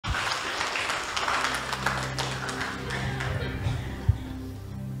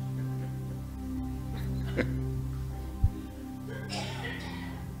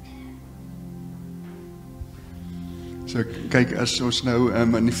So kyk, as ons nou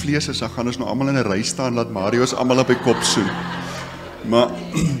in die vlees is, dan gaan ons nou almal in 'n ry staan, laat Marius almal op die kop soen. Maar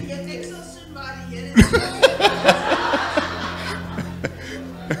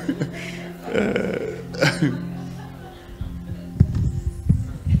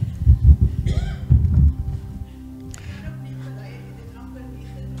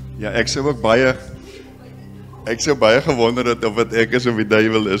ja, ek sou baie gewonder het of dit ek is of die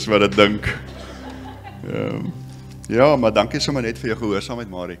duiwel is wat dit dink. Ja, maar dankie sommer net vir jou gehoorsaamheid,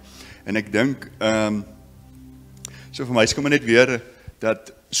 Marie. En ek dink, so vir my is kom net weer,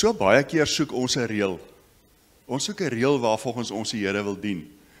 dat so baie keer soek ons 'n reël. Ons soek 'n reël waar volgens ons die Here wil dien.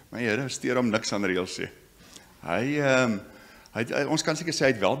 Maar die Here steur hom niks aan reëls sê. Ons kan seker sê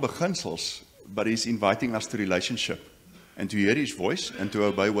hy het wel beginsels, but he's inviting us to relationship. And to hear his voice and to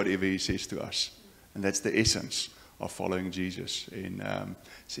obey whatever he says to us. And that's the essence of following Jesus. And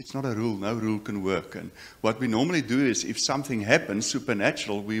so it's not a rule, no rule can work. And what we normally do is if something happens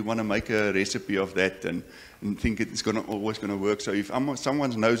supernatural, we want to make a recipe of that and think it's always going to work. So if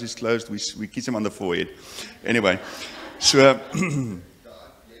someone's nose is closed, we kiss him on the forehead. Anyway, so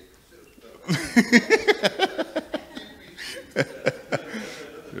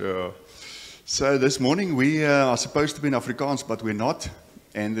yeah. So this morning we are supposed to be in Afrikaans, but we're not.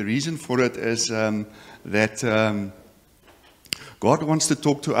 And the reason for it is that God wants to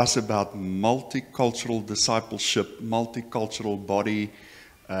talk to us about multicultural discipleship, multicultural body.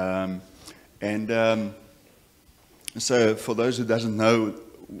 So for those who doesn't know,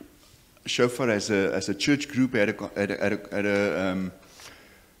 Shofar as a church group had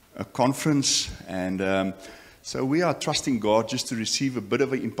a conference, and so we are trusting God just to receive a bit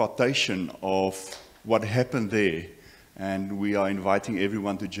of an impartation of what happened there. And we are inviting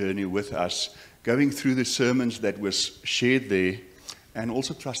everyone to journey with us, going through the sermons that was shared there, and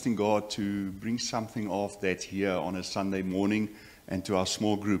also trusting God to bring something of that here on a Sunday morning and to our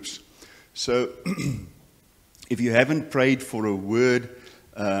small groups. So if you haven't prayed for a word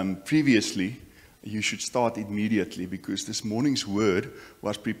previously, you should start immediately, because this morning's word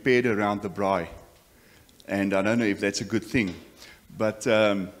was prepared around the braai. And I don't know if that's a good thing. But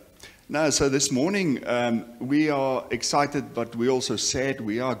no, so this morning we are excited, but we're also sad.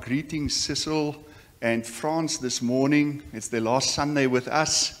 We are greeting Cecil and France this morning. It's their last Sunday with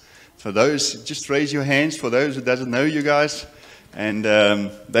us. For those, just raise your hands for those who doesn't know you guys. And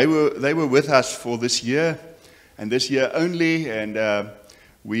they were with us for this year, and this year only. And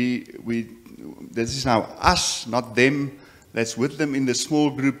this is now us, not them. That's with them in the small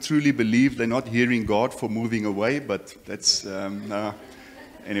group. Truly believe they're not hearing God for moving away, but that's no.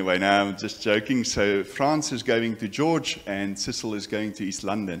 Anyway, now I'm just joking. So France is going to George, and Cecil is going to East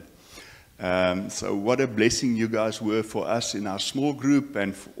London. So what a blessing you guys were for us in our small group,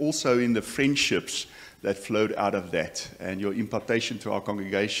 and also in the friendships that flowed out of that, and your impartation to our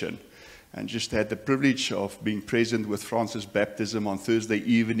congregation. And just had the privilege of being present with France's baptism on Thursday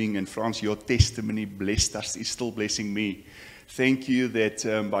evening. And France, your testimony blessed us, is still blessing me. Thank you that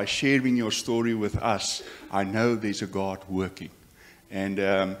by sharing your story with us, I know there's a God working. And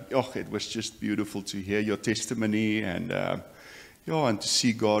it was just beautiful to hear your testimony, and and to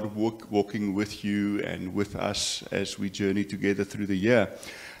see God walking with you and with us as we journey together through the year.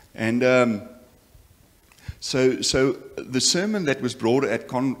 And so the sermon that was brought at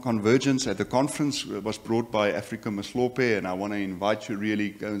Convergence at the conference was brought by Africa Maslope, and I want to invite you really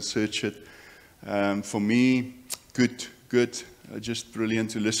go and search it. For me, good, just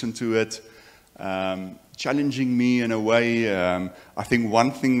brilliant to listen to it. Challenging me in a way. I think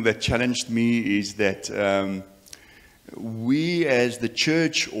one thing that challenged me is that we as the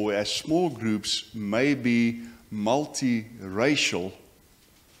church or as small groups may be multiracial,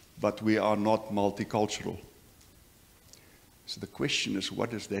 but we are not multicultural. So the question is,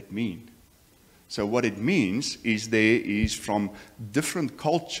 what does that mean? So what it means is there is from different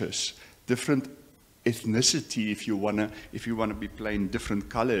cultures, different ethnicity, if you wanna be playing different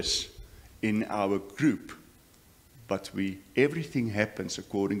colors in our group, but everything happens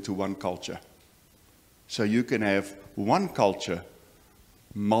according to one culture. So you can have one culture,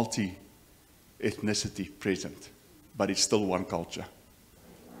 multi-ethnicity present, but it's still one culture.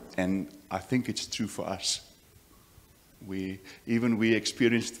 And I think it's true for us. We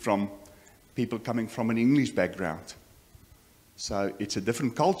experienced from people coming from an English background. So it's a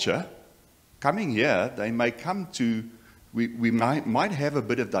different culture. Coming here, they may come to, we might have a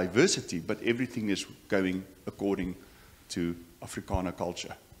bit of diversity, but everything is going according to Afrikaner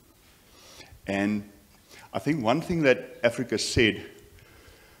culture. And I think one thing that Africa said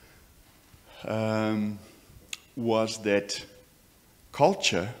was that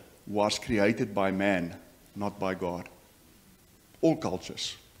culture was created by man, not by God. all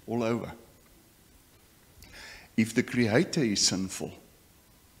cultures, all over. If the Creator is sinful,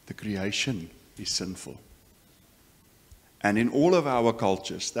 the creation is sinful. And in all of our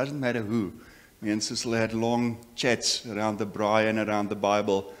cultures, doesn't matter who, me and Cecil had long chats around the braai and around the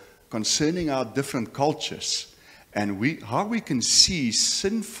Bible concerning our different cultures and how we can see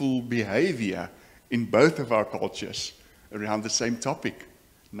sinful behavior in both of our cultures around the same topic.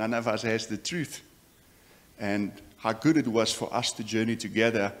 None of us has the truth. And how good it was for us to journey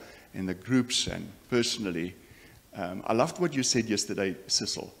together in the groups and personally. I loved what you said yesterday,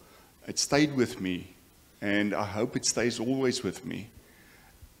 Cecil. It stayed with me, and I hope it stays always with me.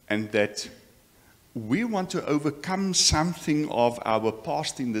 And that we want to overcome something of our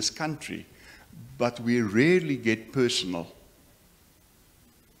past in this country, but we rarely get personal.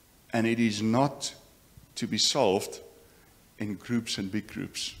 And it is not to be solved in groups and big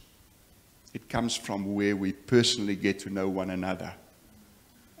groups. It comes from where we personally get to know one another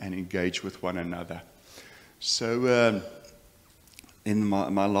and engage with one another. So in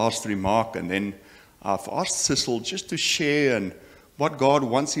my last remark, and then I've asked Cecil just to share, and what God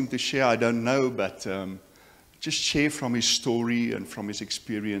wants him to share, I don't know, but just share from his story and from his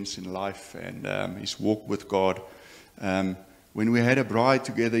experience in life and his walk with God. When we had a bride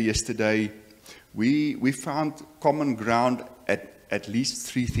together yesterday, we found common ground at least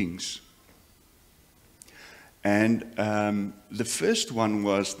 3 things. And the first one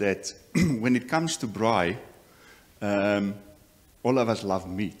was that when it comes to braai, all of us love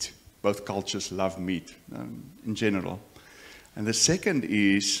meat. Both cultures love meat in general. And the second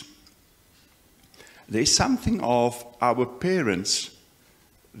is there's something of our parents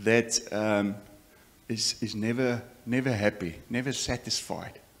that is never happy, never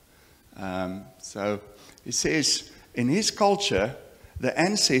satisfied. So it says in his culture, the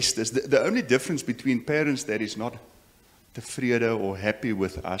ancestors, the only difference between parents that is not tevrede or happy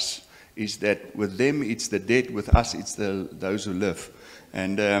with us is that with them it's the dead, with us it's those who live.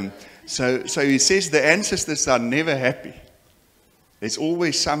 And so he says the ancestors are never happy. There's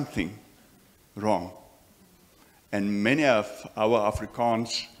always something wrong. And many of our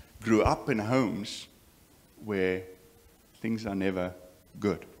Afrikaans grew up in homes where things are never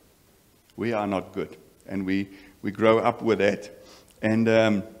good. We are not good. And we grow up with that. And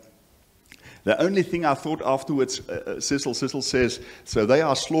the only thing I thought afterwards, Cecil says, so they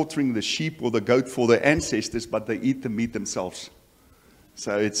are slaughtering the sheep or the goat for their ancestors, but they eat the meat themselves.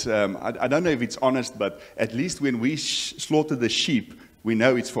 So it's, I don't know if it's honest, but at least when we slaughter the sheep, we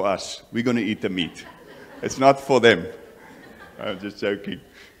know it's for us. We're going to eat the meat. It's not for them. I'm just joking.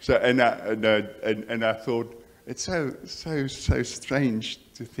 So, and I thought, it's so strange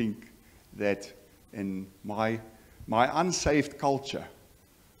to think that in my unsaved culture,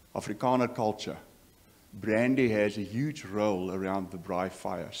 Afrikaner culture, brandy has a huge role around the braai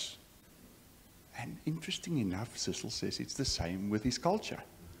fires. And interesting enough, Cecil says it's the same with his culture.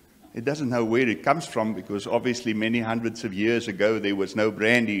 It doesn't know where it comes from because obviously many hundreds of years ago there was no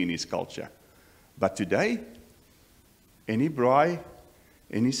brandy in his culture. But today, any braai,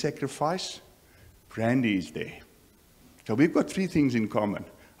 any sacrifice, brandy is there. So we've got 3 things in common.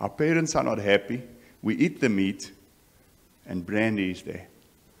 Our parents are not happy, we eat the meat, and brandy is there.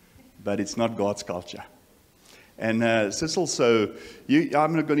 But it's not God's culture. And Cecil, so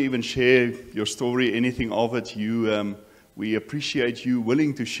I'm not going to even share your story, anything of it. We appreciate you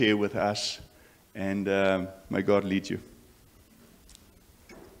willing to share with us, and may God lead you.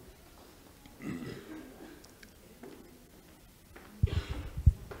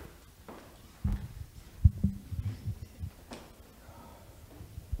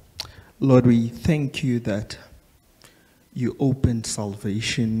 Lord, we thank you that you opened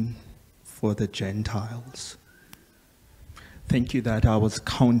salvation for the Gentiles. Thank you that I was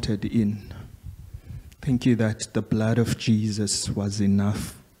counted in. Thank you that the blood of Jesus was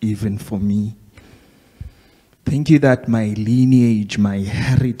enough even for me. Thank you that my lineage, my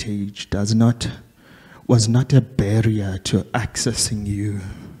heritage was not a barrier to accessing you.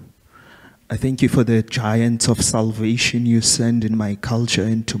 I thank you for the giants of salvation you send in my culture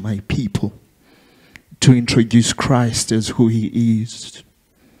and to my people to introduce Christ as who he is.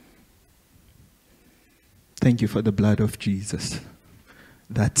 Thank you for the blood of Jesus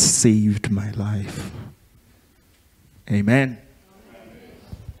that saved my life. Amen.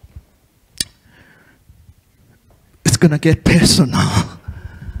 It's going to get personal.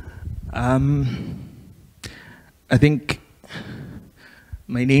 I think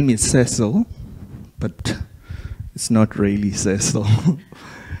my name is Cecil, but it's not really Cecil.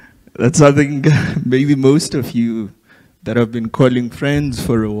 That's something maybe most of you that have been calling friends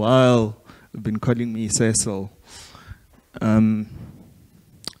for a while have been calling me Cecil. Um,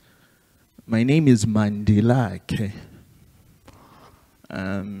 my name is Mandilake.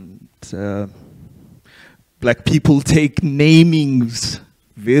 Black people take namings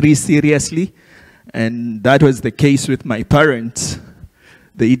very seriously, and that was the case with my parents.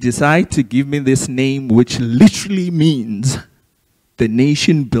 They decided to give me this name, which literally means the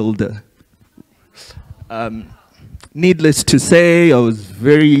nation builder. Needless to say, I was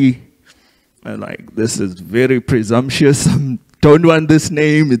very, this is very presumptuous. Don't want this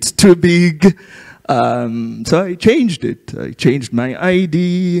name, it's too big. So I changed it. I changed my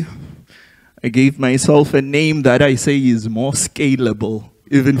ID. I gave myself a name that I say is more scalable,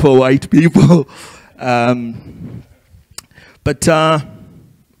 even for white people. But I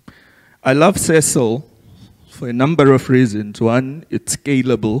love Cecil for a number of reasons. One, it's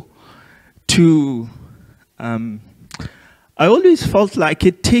scalable. Two, I always felt like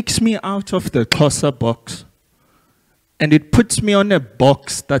it takes me out of the Xhosa box and it puts me on a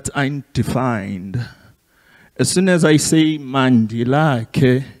box that's undefined. As soon as I say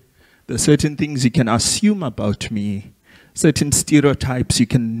Mandilake, there's certain things you can assume about me, certain stereotypes you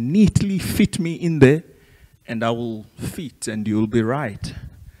can neatly fit me in there, and I will fit and you'll be right.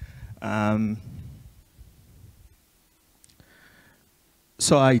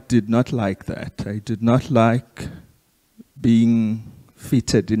 So I did not like that. I did not like being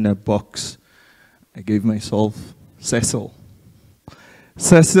fitted in a box. I gave myself Cecil.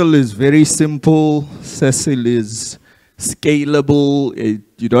 Cecil is very simple. Cecil is scalable.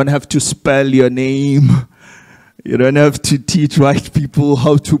 You don't have to spell your name. You don't have to teach white people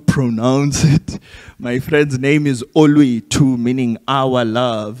how to pronounce it. My friend's name is Oluitu, meaning our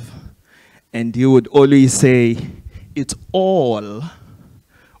love. And he would always say, it's all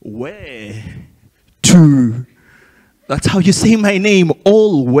where to. That's how you say my name,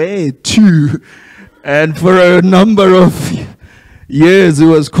 all where to. And for a number of years, it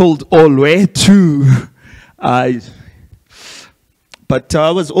was called all where to. But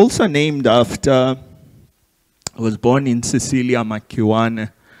I was also named after, I was born in Cecilia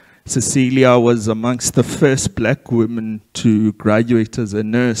Makiwane. Cecilia was amongst the first black women to graduate as a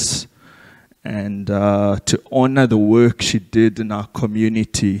nurse. And to honor the work she did in our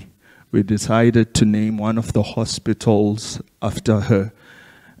community, we decided to name one of the hospitals after her.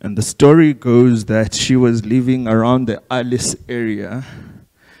 And the story goes that she was living around the Alice area,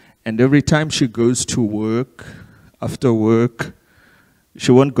 and every time she goes to work, after work,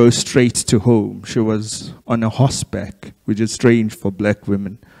 she won't go straight to home. She was on a horseback, which is strange for black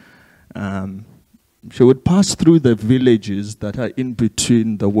women. She would pass through the villages that are in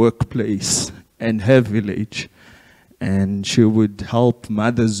between the workplace and her village, and she would help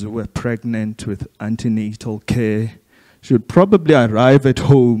mothers who were pregnant with antenatal care. She would probably arrive at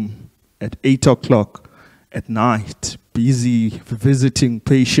home at 8 o'clock at night, busy visiting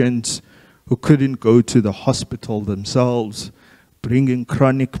patients who couldn't go to the hospital themselves, bringing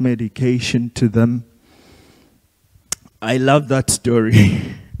chronic medication to them. I love that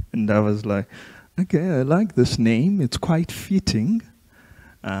story. And I was like, okay, I like this name. It's quite fitting.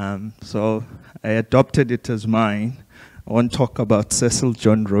 So I adopted it as mine. I won't talk about Cecil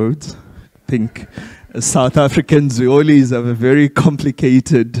John Rhodes. I think as South Africans, we always have a very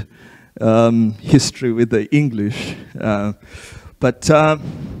complicated history with the English. But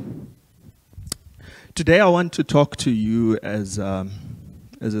today I want to talk to you as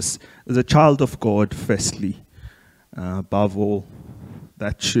a child of God, firstly. Above all,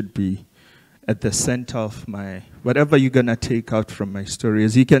 that should be at the center of my, whatever you're going to take out from my story.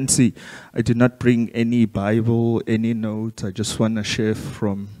 As you can see, I did not bring any Bible, any notes. I just want to share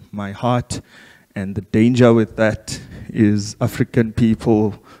from my heart. And the danger with that is African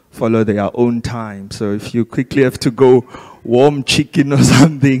people follow their own time. So if you quickly have to go warm chicken or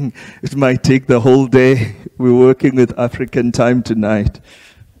something, it might take the whole day. We're working with African time tonight.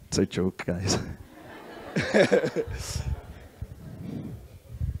 It's a joke, guys.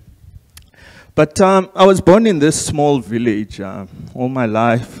 But I was born in this small village. All my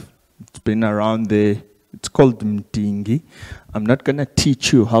life, it's been around there. It's called Mdingi. I'm not going to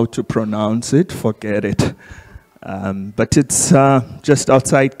teach you how to pronounce it. Forget it. But it's just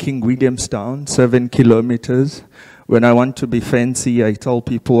outside King Williamstown, 7 kilometers. When I want to be fancy, I tell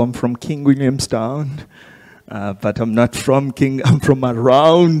people I'm from King Williamstown. But I'm not from I'm from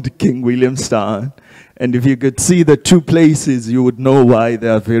around King Williamstown. And if you could see the two places, you would know why they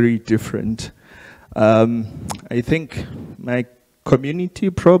are very different. I think my community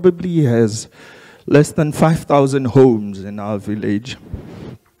probably has less than 5,000 homes in our village.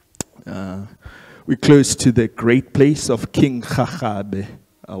 We're close to the great place of King Chagabe.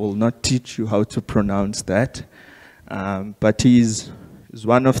 I will not teach you how to pronounce that. but he's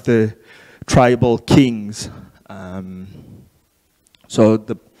one of the tribal kings. So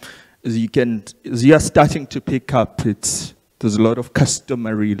as you are starting to pick up, there's a lot of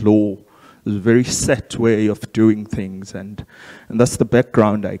customary law. There's a very set way of doing things, and that's the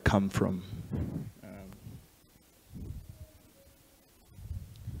background I come from.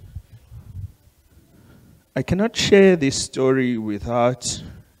 I cannot share this story without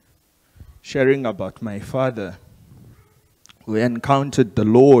sharing about my father, who encountered the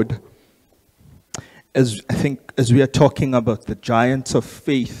Lord. As we are talking about the giants of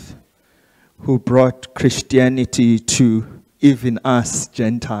faith who brought Christianity to even us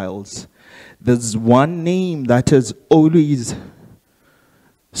Gentiles, there's one name that has always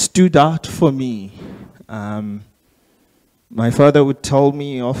stood out for me. My father would tell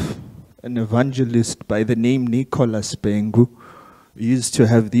me of an evangelist by the name Nicholas Bengu. We used to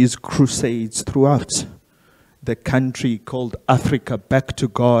have these crusades throughout the country called Africa Back to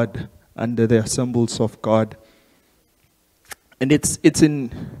God, under the Assemblies of God. And it's in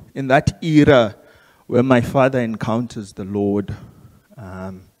that era where my father encounters the Lord,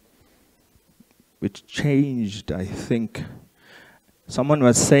 which changed, I think. Someone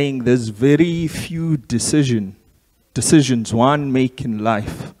was saying there's very few decisions one make in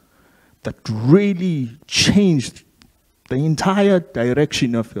life that really changed the entire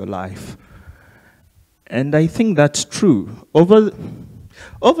direction of your life. And I think that's true.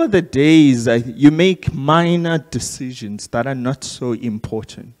 Over the days, you make minor decisions that are not so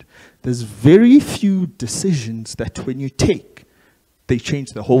important. There's very few decisions that when you take, they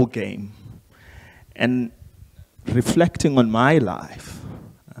change the whole game. And reflecting on my life,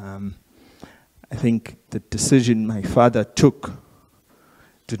 I think the decision my father took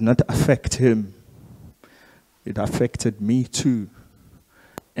did not affect him. It affected me too.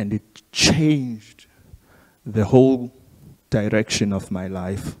 And it changed the whole direction of my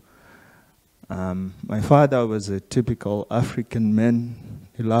life. My father was a typical African man.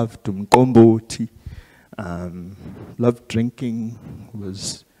 He loved umqombothi, loved drinking,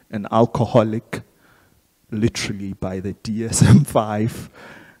 was an alcoholic, literally by the DSM-5.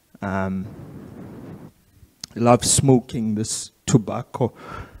 He loved smoking this tobacco.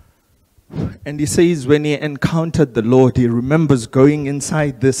 And he says when he encountered the Lord, he remembers going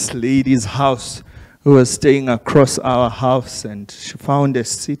inside this lady's house who was staying across our house, and she found us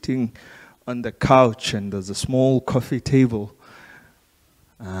sitting on the couch, and there's a small coffee table.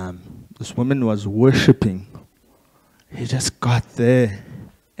 This woman was worshiping. He just got there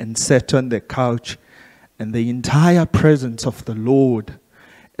and sat on the couch, and the entire presence of the Lord,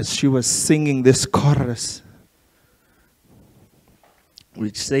 as she was singing this chorus,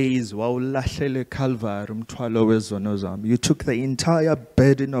 which says, "Wawulahlele Calvary umthwalo wezono zami." You took the entire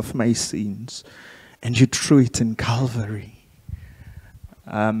burden of my sins and you threw it in Calvary.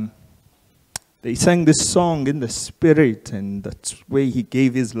 They sang this song in the spirit, and that's where he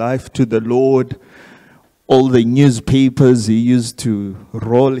gave his life to the Lord. All the newspapers he used to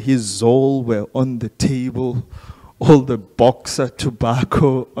roll his Zol were on the table. All the Boxer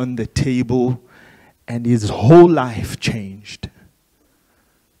tobacco on the table. And his whole life changed.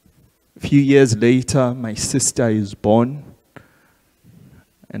 A few years later, my sister is born.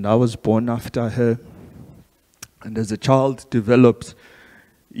 And I was born after her. And as a child develops,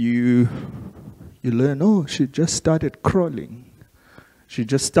 you learn, oh, she just started crawling. She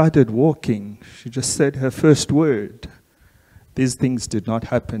just started walking. She just said her first word. These things did not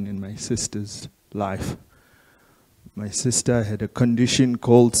happen in my sister's life. My sister had a condition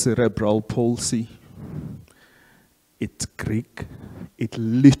called cerebral palsy. It's Greek. It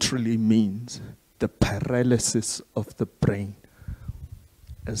literally means the paralysis of the brain.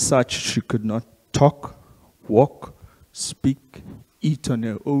 As such, she could not talk, walk, speak, eat on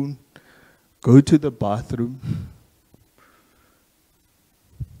her own, go to the bathroom.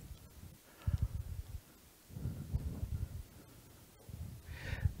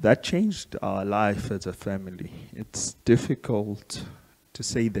 That changed our life as a family. It's difficult, to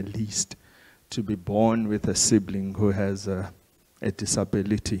say the least, to be born with a sibling who has a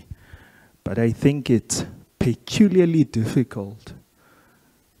disability. But I think it's peculiarly difficult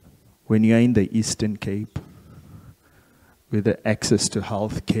when you're in the Eastern Cape with the access to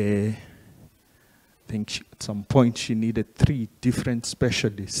health care. I think at some point she needed 3 different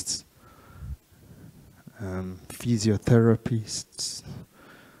specialists, physiotherapists,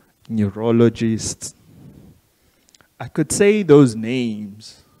 neurologists. I could say those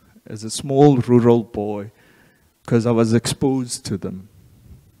names as a small rural boy because I was exposed to them.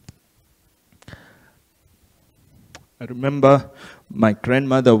 I remember my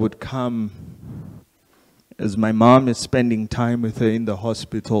grandmother would come as my mom is spending time with her in the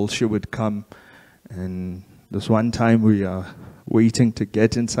hospital, she would come. And this one time we are waiting to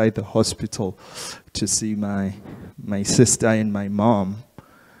get inside the hospital to see my sister and my mom.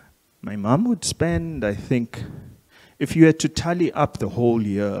 My mom would spend, I think, if you had to tally up the whole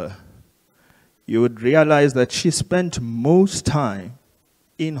year, you would realize that she spent most time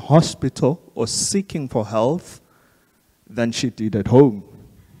in hospital or seeking for health than she did at home.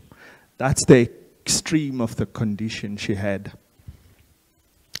 That's the extreme of the condition she had.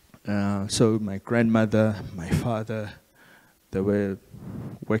 So my grandmother, my father, they were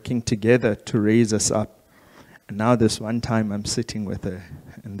working together to raise us up. And now this one time I'm sitting with her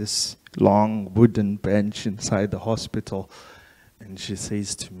in this long wooden bench inside the hospital. And she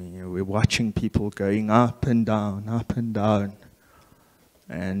says to me, we're watching people going up and down, up and down.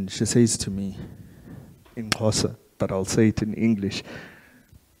 And she says to me in Xhosa, but I'll say it in English,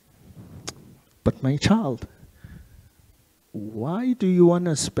 but my child, why do you want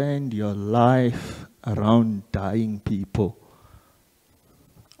to spend your life around dying people?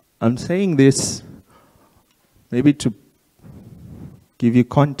 I'm saying this maybe to give you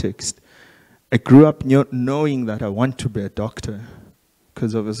context. I grew up knowing that I want to be a doctor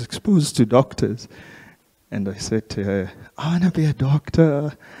because I was exposed to doctors. And I said to her, I want to be a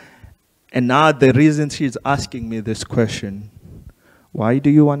doctor. And now the reason she's asking me this question, why do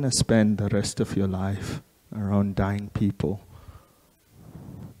you want to spend the rest of your life around dying people?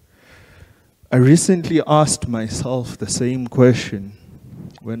 I recently asked myself the same question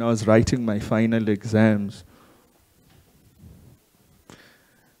when I was writing my final exams.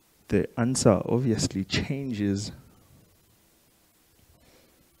 The answer obviously changes.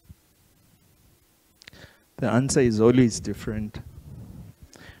 The answer is always different.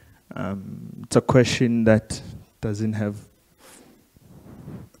 It's a question that doesn't have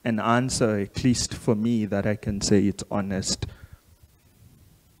an answer, at least for me, that I can say it's honest.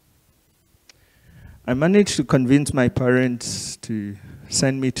 I managed to convince my parents to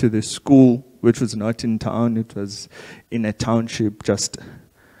send me to the school, which was not in town. It was in a township just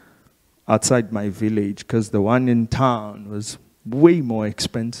outside my village, because the one in town was way more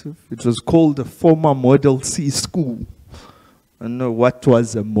expensive. It was called the former Model C school. I don't know what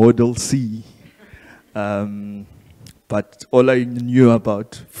was a Model C. But all I knew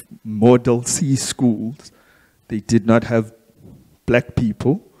about Model C schools, they did not have black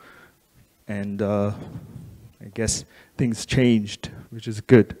people. And I guess things changed, which is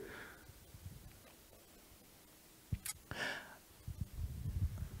good.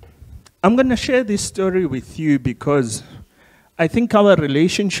 I'm going to share this story with you because I think our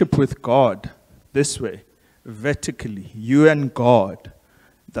relationship with God, this way, vertically, you and God,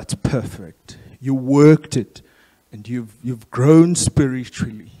 that's perfect. You worked it, and you've grown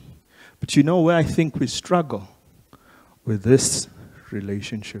spiritually. But you know where I think we struggle with this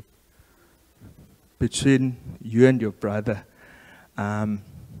relationship between you and your brother. I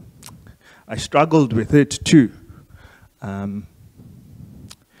struggled with it too.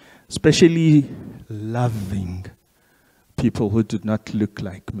 Especially loving people who did not look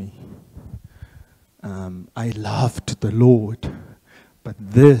like me. I loved the Lord, but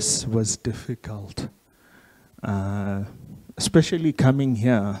this was difficult. Especially coming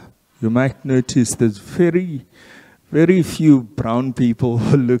here, you might notice there's very, very few brown people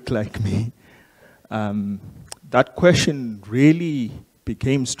who look like me. That question really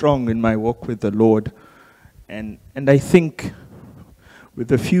became strong in my walk with the Lord. And I think with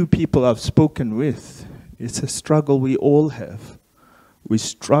the few people I've spoken with, it's a struggle we all have. We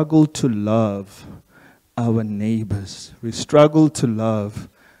struggle to love our neighbors. We struggle to love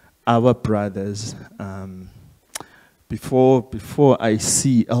our brothers. Before I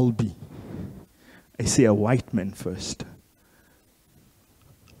see LB, I see a white man first.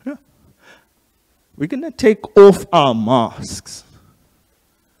 Yeah. We're going to take off our masks.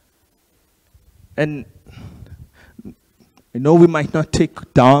 And I know we might not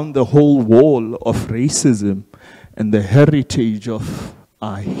take down the whole wall of racism and the heritage of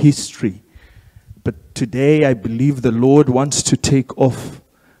our history. But today I believe the Lord wants to take off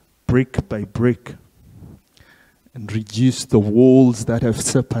brick by brick and reduce the walls that have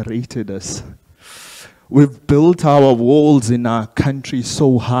separated us. We've built our walls in our country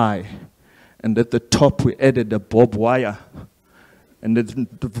so high, and at the top we added a barbed wire, and at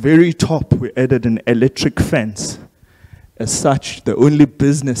the very top we added an electric fence. As such, the only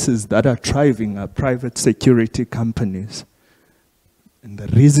businesses that are thriving are private security companies. And the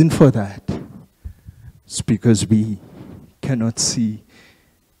reason for that is because we cannot see.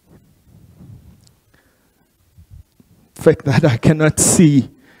 The fact that I cannot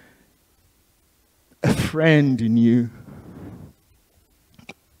see a friend in you,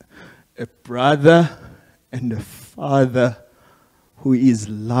 a brother and a father who is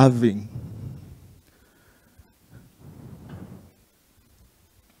loving.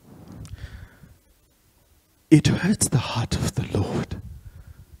 It hurts the heart of the Lord.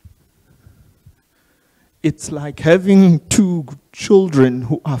 It's like having two children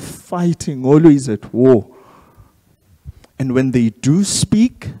who are fighting, always at war. And when they do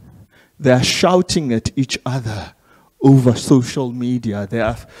speak, they are shouting at each other over social media. They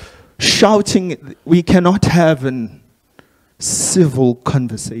are shouting. We cannot have a civil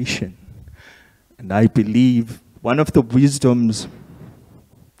conversation. And I believe one of the wisdoms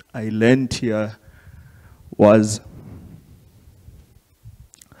I learned here was,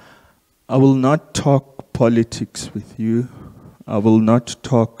 I will not talk politics with you. I will not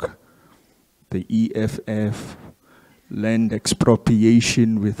talk the EFF, land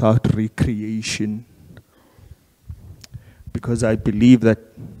expropriation without recreation, because I believe that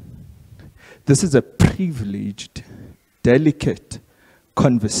this is a privileged, delicate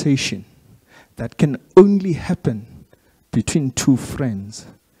conversation that can only happen between two friends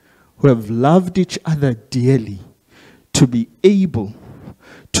who have loved each other dearly, to be able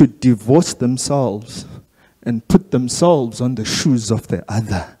to divorce themselves and put themselves on the shoes of the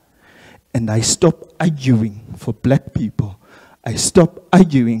other. And I stop arguing for black people. I stop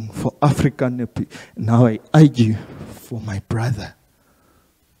arguing for African people. Now I argue for my brother.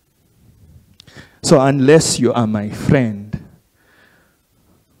 So unless you are my friend,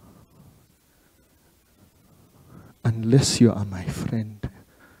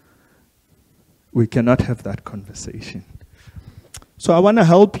 we cannot have that conversation. So I want to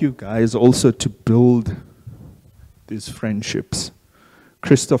help you guys also to build these friendships.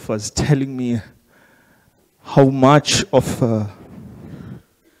 Christoph was telling me how much of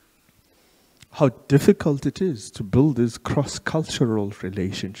how difficult it is to build these cross-cultural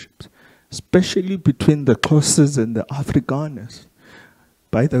relationships, especially between the Xhosas and the Afrikaners.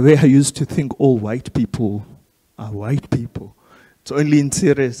 By the way, I used to think all white people are white people. It's only in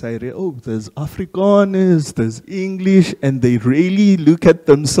Ceres I read, oh, there's Afrikaners, there's English, and they really look at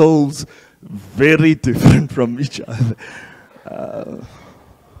themselves very different from each other.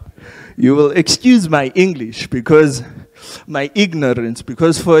 You will excuse my English, because my ignorance,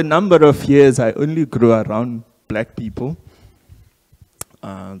 because for a number of years I only grew around black people.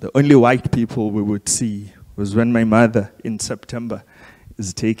 The only white people we would see was when my mother in September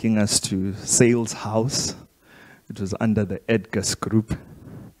is taking us to Sale's house. It was under the Edgar's group,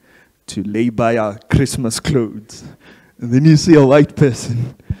 to lay by our Christmas clothes. And then you see a white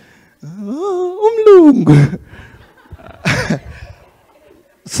person. Umlungu.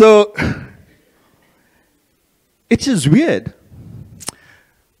 So, it is weird,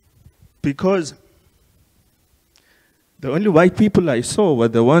 because the only white people I saw were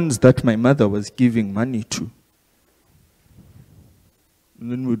the ones that my mother was giving money to.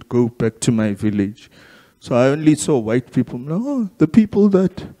 And then we'd go back to my village. So I only saw white people. No, the people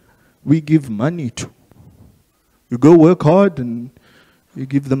that we give money to. You go work hard and you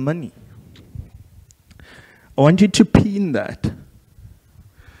give them money. I want you to pin that.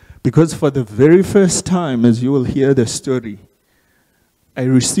 Because for the very first time, as you will hear the story, I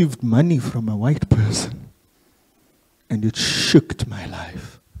received money from a white person. And it shook my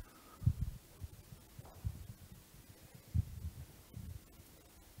life.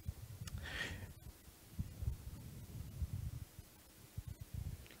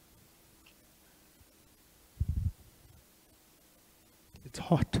 It's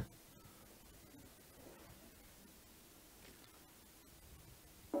hot.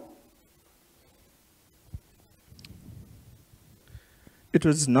 It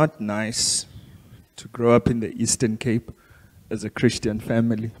was not nice to grow up in the Eastern Cape as a Christian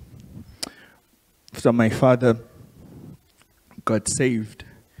family. So my father got saved.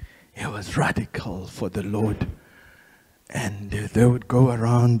 He was radical for the Lord. And they would go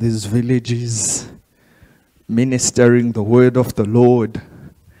around these villages ministering the word of the Lord.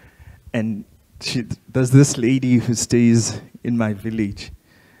 And there's this lady who stays in my village.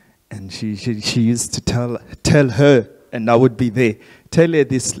 And she used to tell her, and I would be there, tell her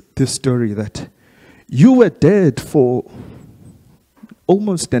this story, that you were dead for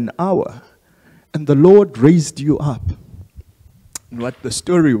almost an hour, and the Lord raised you up. And what the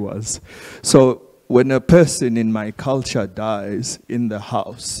story was, so when a person in my culture dies in the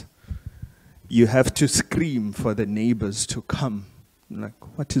house, you have to scream for the neighbors to come.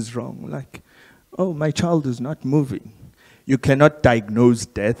 Like, what is wrong? Like, oh, my child is not moving. You cannot diagnose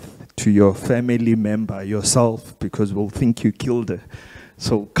death to your family member yourself, because we'll think you killed her.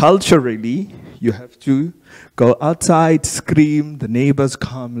 So culturally, you have to go outside, scream, the neighbors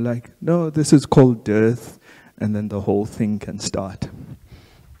come like, no, this is called death, and then the whole thing can start.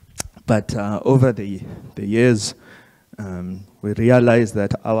 But over the years, we realized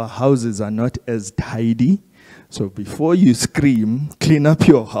that our houses are not as tidy. So before you scream, clean up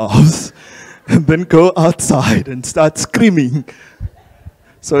your house, and then go outside and start screaming.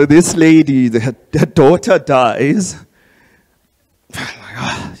 So this lady, her daughter dies.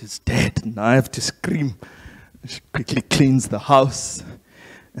 She's dead. Now I have to scream. She quickly cleans the house.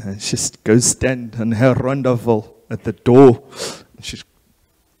 She goes stand on her rendezvous at the door. She's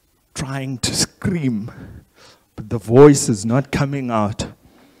trying to scream, but the voice is not coming out.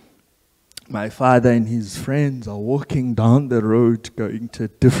 My father and his friends are walking down the road going to a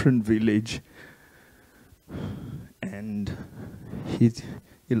different village. And he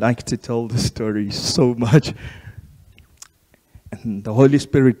liked to tell the story so much. And the Holy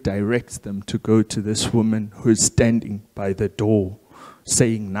Spirit directs them to go to this woman who is standing by the door,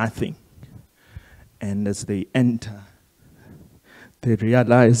 saying nothing. And as they enter, they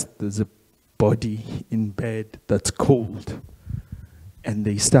realize there's a body in bed that's cold. And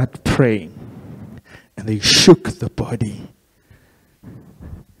they start praying. And they shook the body.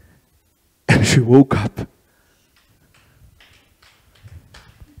 And she woke up.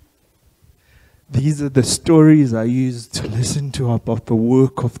 These are the stories I used to listen to about the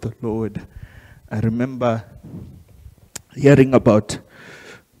work of the Lord. I remember hearing about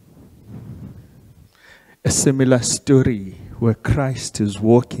a similar story where Christ is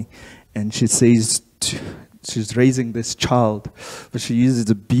walking and she says, she's raising this child, but she uses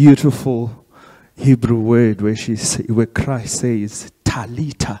a beautiful Hebrew word where Christ says,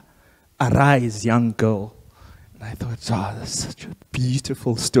 Talita, arise, young girl. And I thought, that's such a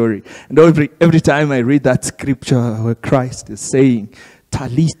beautiful story. And every time I read that scripture where Christ is saying,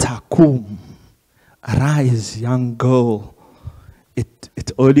 Talita kum, arise, young girl,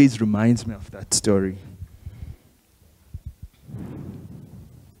 it always reminds me of that story.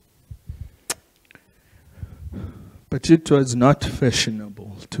 But it was not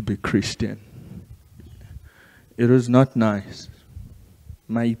fashionable to be Christian. It was not nice.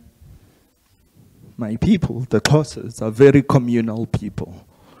 My people, the Xhosas, are very communal people.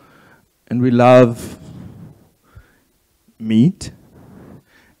 And we love meat.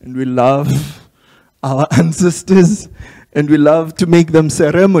 And we love our ancestors. And we love to make them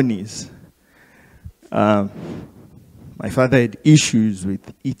ceremonies. My father had issues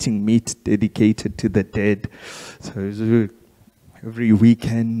with eating meat dedicated to the dead. So every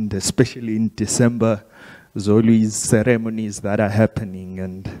weekend, especially in December, there's always ceremonies that are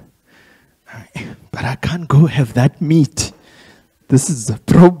happening. But I can't go have that meat. This is a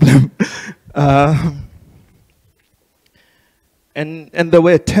problem. And there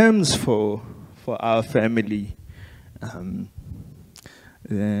were terms for our family.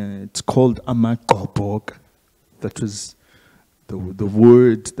 It's called amagobog. That was the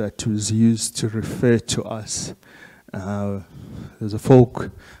word that was used to refer to us. There's a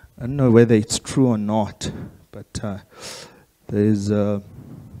folk, I don't know whether it's true or not, but there's a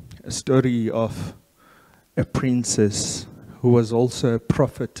story of a princess who was also a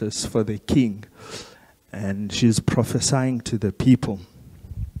prophetess for the king. And she's prophesying to the people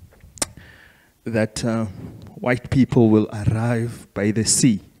that white people will arrive by the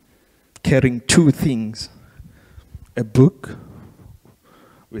sea carrying two things. A book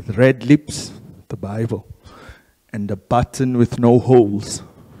with red lips, the Bible, and a button with no holes.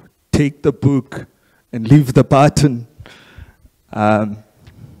 Take the book and leave the button. As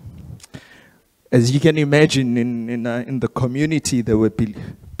you can imagine, in the community, there were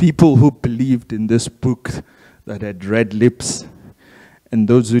people who believed in this book that had red lips, and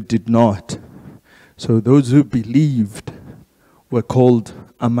those who did not. So those who believed were called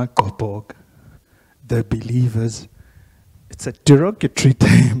amagobog, the believers. It's a derogatory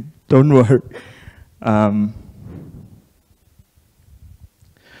term, don't worry.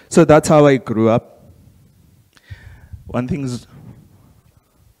 So that's how I grew up. One thing's,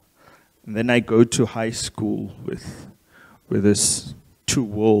 and then I go to high school with this two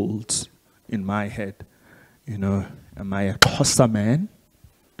worlds in my head. You know, am I a Xhosa man?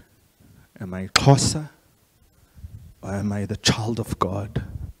 Am I Xhosa? Or am I the child of God?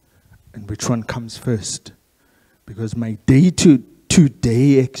 And which one comes first? Because my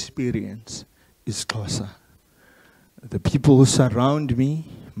day-to-day experience is Xhosa. The people who surround me,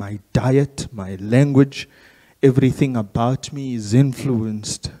 my diet, my language, everything about me is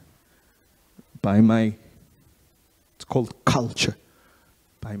influenced by it's called culture,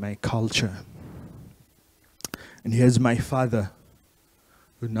 by my culture. And here's my father,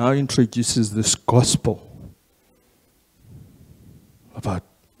 who now introduces this gospel about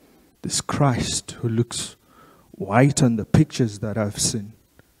this Christ who looks white on the pictures that I've seen.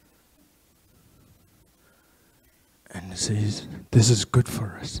 And he says, this is good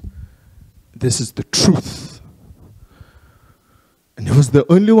for us. This is the truth. And he was the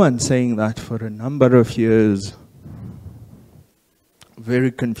only one saying that for a number of years.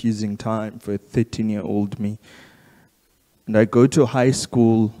 Very confusing time for a 13-year-old me. And I go to high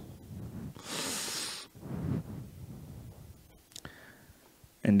school.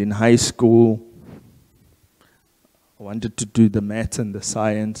 And in high school, I wanted to do the maths and the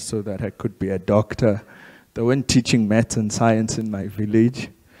science so that I could be a doctor. They weren't teaching maths and science in my village.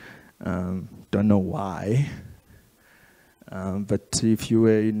 Don't know why. But if you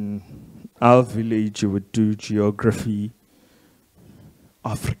were in our village, you would do geography,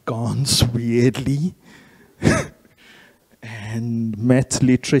 Afrikaans, weirdly, and math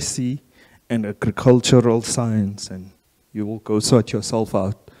literacy, and agricultural science, and you will go sort yourself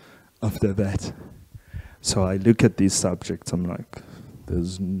out after that. So I look at these subjects, I'm like,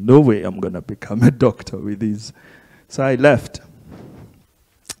 there's no way I'm going to become a doctor with these. So I left.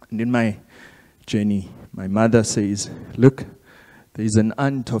 And in my journey, my mother says, look, there's an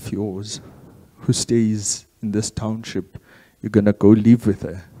aunt of yours who stays in this township. You're going to go live with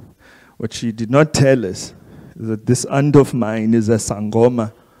her. What she did not tell us is that this aunt of mine is a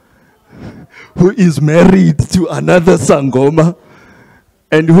Sangoma who is married to another Sangoma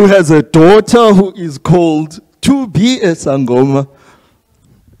and who has a daughter who is called to be a Sangoma.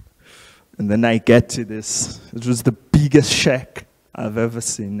 And then I get to this. It was the biggest shack I've ever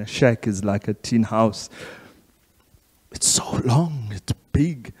seen. A shack is like a tin house. It's so long, it's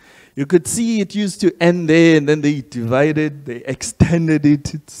big. You could see it used to end there, and then they divided, they extended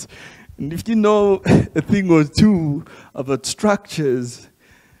it. And if you know a thing or two about structures,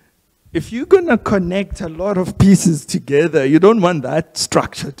 if you're going to connect a lot of pieces together, you don't want that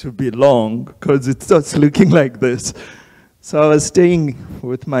structure to be long, because it starts looking like this. So I was staying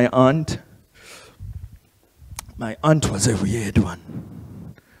with my aunt. My aunt was a weird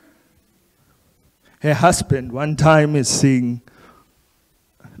one. Her husband one time is seeing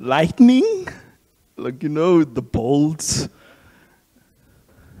lightning, like, you know, the bolts.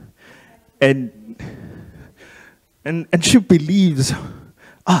 And she believes,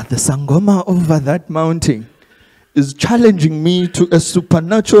 the Sangoma over that mountain is challenging me to a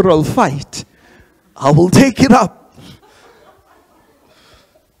supernatural fight. I will take it up.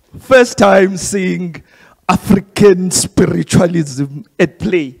 First time seeing African spiritualism at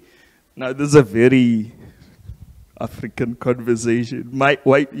play. Now, this is a very African conversation.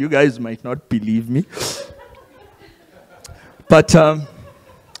 You guys might not believe me. But so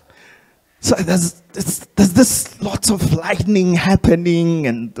there's this lots of lightning happening,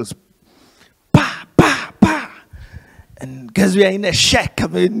 and there's pa, pa, pa. And because we are in a shack, I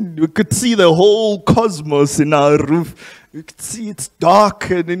mean, we could see the whole cosmos in our roof. You could see it's dark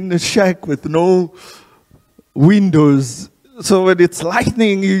and in the shack with no windows. So when it's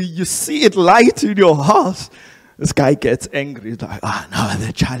lightning, you see it light in your house. This guy gets angry. He's like, no,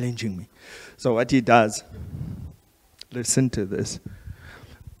 they're challenging me. So what he does, listen to this.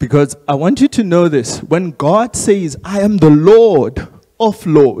 Because I want you to know this. When God says, I am the Lord of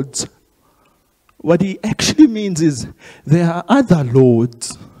lords, what he actually means is there are other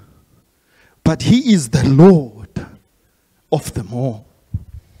lords, but he is the Lord of them all.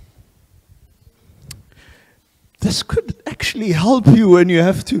 This could actually help you when you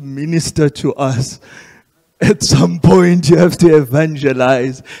have to minister to us. At some point, you have to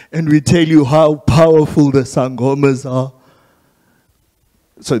evangelize, and we tell you how powerful the Sangomas are.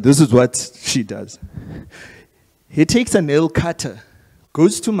 So this is what she does. He takes a nail cutter,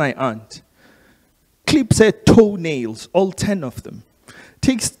 goes to my aunt, clips her toenails, all 10 of them,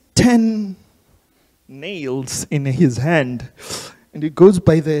 takes 10 nails in his hand, and he goes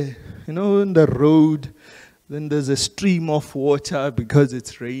by the, in the road. Then there's a stream of water because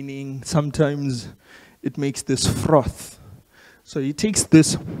it's raining. Sometimes it makes this froth. So he takes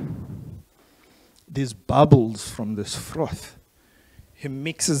these bubbles from this froth. He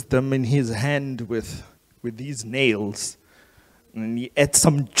mixes them in his hand with these nails. And he adds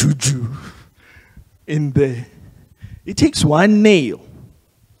some juju in there. He takes one nail,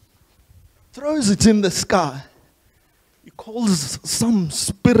 throws it in the sky. He calls some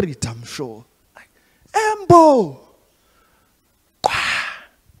spirit, I'm sure. Ambo!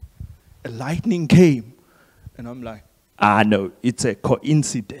 A lightning came. And I'm like, no, it's a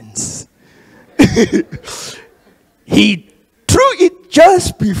coincidence. He threw it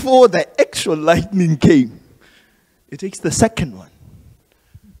just before the actual lightning came. He takes the second one,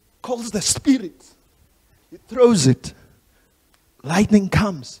 calls the spirits. He throws it. Lightning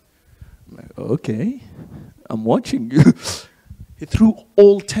comes. I'm like, okay, I'm watching you. He threw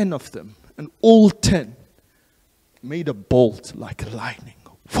all 10 of them, and all 10 made a bolt like lightning.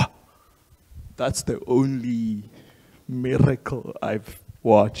 That's the only miracle I've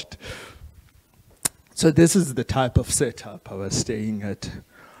watched. So this is the type of setup I was staying at.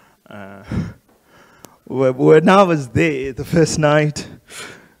 When I was there the first night,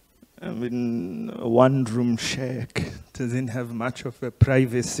 I'm in a one-room shack. Doesn't have much of a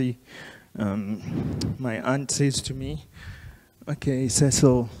privacy. My aunt says to me, okay,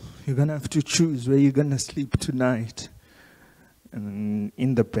 Cecil, you're going to have to choose where you're going to sleep tonight. And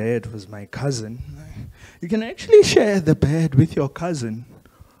in the bed was my cousin. You can actually share the bed with your cousin.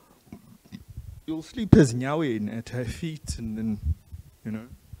 You'll sleep as Nyawe at her feet, and then, you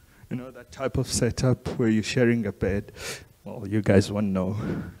know that type of setup where you're sharing a bed. Well, you guys won't know.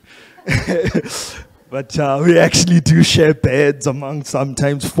 But we actually do share beds among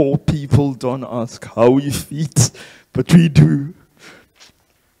sometimes 4 people. Don't ask how we fit, but we do.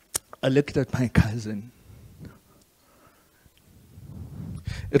 I looked at my cousin.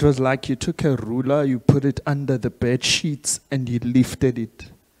 It was like you took a ruler, you put it under the bed sheets, and you lifted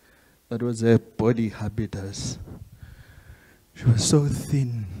it. That was her body habitus. She was so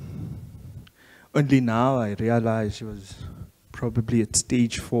thin. Only now I realize she was probably at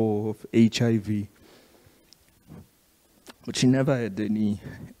stage 4 of HIV. But she never had any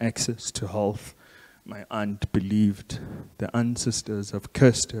access to health. My aunt believed the ancestors have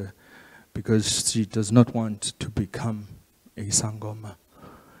cursed her because she does not want to become a Sangoma.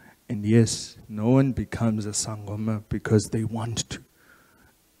 And yes, no one becomes a Sangoma because they want to.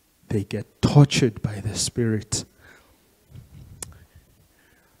 They get tortured by the spirit.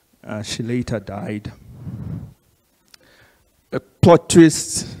 She later died. A plot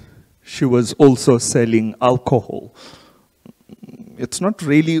twist, she was also selling alcohol. It's not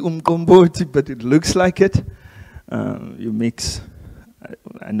really umkomboti, but it looks like it. You mix,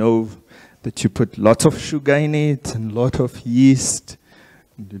 I know that you put lots of sugar in it and a lot of yeast.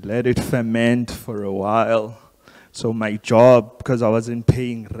 And you let it ferment for a while. So my job, because I wasn't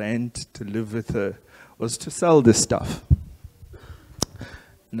paying rent to live with her, was to sell this stuff.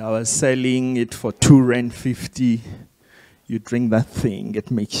 And I was selling it for R2.50. You drink that thing,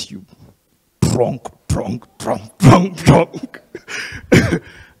 it makes you pronk, pronk, pronk, pronk, pronk.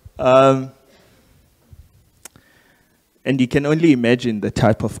 And you can only imagine the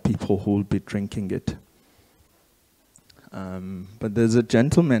type of people who will be drinking it. But there's a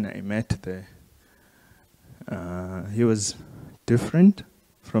gentleman I met there. He was different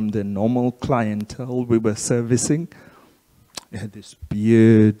from the normal clientele we were servicing. He had this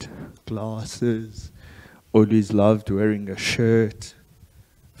beard, glasses, always loved wearing a shirt,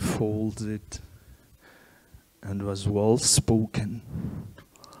 folds it, and was well spoken.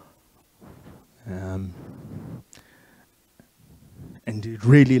 And he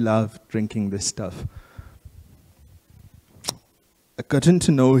really loved drinking this stuff. I gotten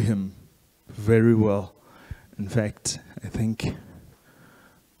to know him very well. In fact, I think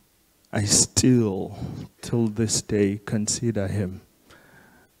I still, till this day, consider him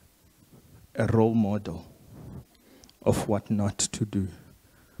a role model of what not to do.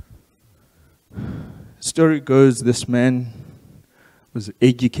 Story goes, this man was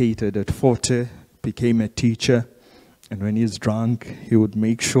educated at Forte, became a teacher, and when he's drunk, he would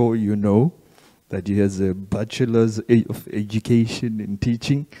make sure you know that he has a bachelor's of education in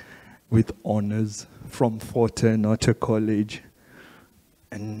teaching with honors from Forte, not a college.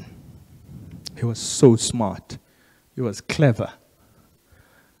 And he was so smart. He was clever.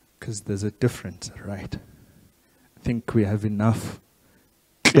 Because there's a difference, right? I think we have enough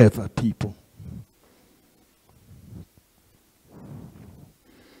clever people.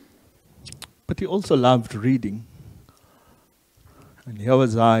 But he also loved reading. And here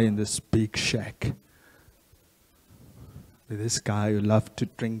was I in this big shack with this guy who loved to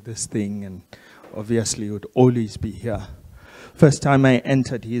drink this thing and obviously would always be here. First time I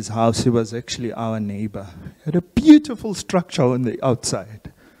entered his house, he was actually our neighbor. He had a beautiful structure on the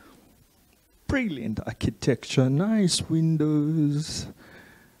outside. Brilliant architecture, nice windows.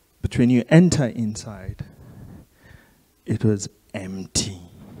 But when you enter inside, it was empty.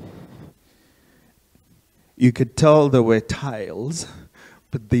 You could tell there were tiles,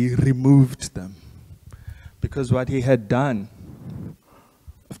 but they removed them. Because what he had done,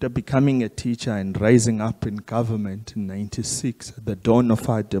 after becoming a teacher and rising up in government in '96, at the dawn of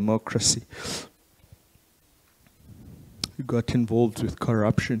our democracy, he got involved with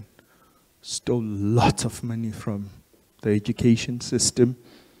corruption, stole lots of money from the education system,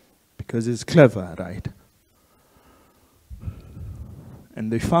 because he's clever, right?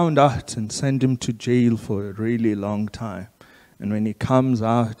 And they found out and sent him to jail for a really long time. And when he comes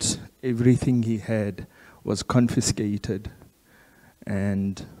out, everything he had was confiscated.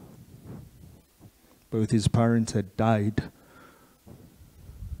 And both his parents had died.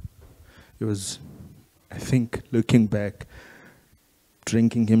 He was, I think, looking back,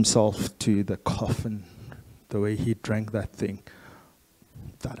 drinking himself to the coffin, the way he drank that thing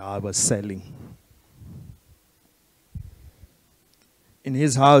that I was selling. In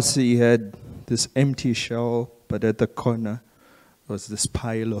his house, he had this empty shelf, but at the corner was this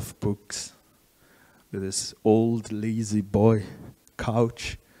pile of books with this old lazy boy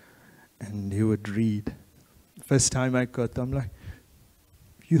couch, and he would read. First time I got them, I'm like,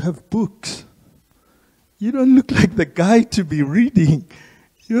 you have books. You don't look like the guy to be reading.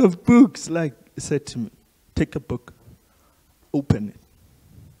 You have books. Like, he said to me, take a book, open it.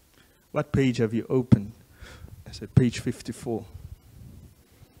 What page have you opened? I said, page 54.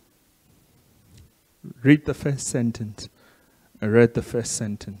 Read the first sentence. I read the first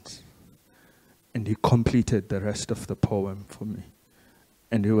sentence. And he completed the rest of the poem for me.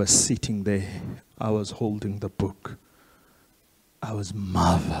 And he was sitting there. I was holding the book. I was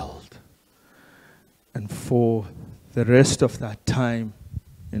marveled. And for the rest of that time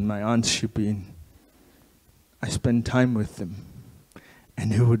in my aunt's shibin, I spent time with him.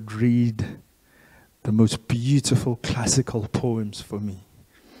 And he would read the most beautiful classical poems for me.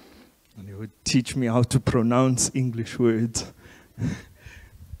 And he would teach me how to pronounce English words.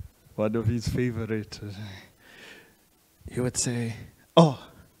 One of his favorite. He would say, a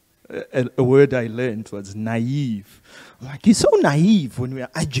word I learned was naive. I'm like, you're so naive when we are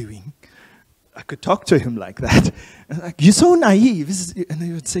arguing. I could talk to him like that. I'm like, you're so naive. And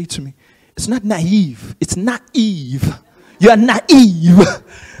he would say to me, it's not naive, it's naive. You are naive.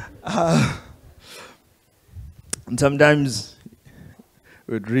 And sometimes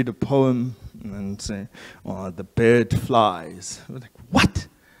we would read a poem and say, the bird flies. We're like, what?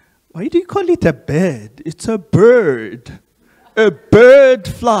 Why do you call it a bird? It's a bird. A bird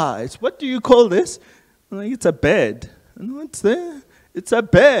flies. What do you call this? I'm like, it's a bed. And what's there? It's a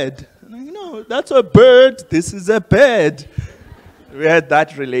bed. I'm like, no, that's a bird. This is a bed. We had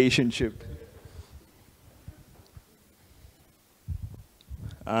that relationship.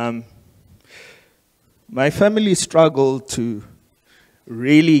 My family struggled to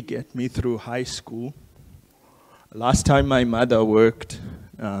really get me through high school. Last time my mother worked,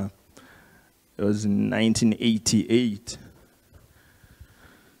 it was in 1988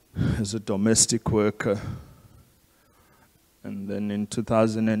 as a domestic worker. And then in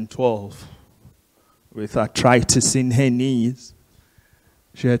 2012, with arthritis in her knees,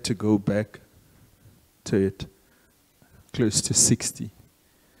 she had to go back to it, close to 60.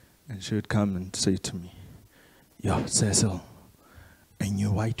 And she would come and say to me, yo, Cecil, I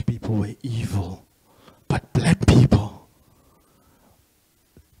knew white people were evil, but black people,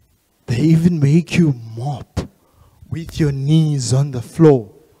 they even make you mop with your knees on the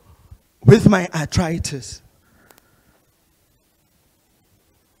floor with my arthritis.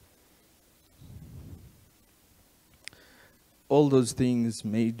 All those things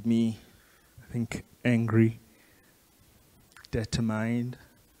made me, I think, angry, determined,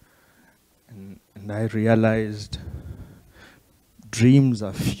 and I realized dreams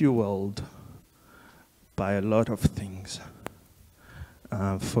are fueled by a lot of things.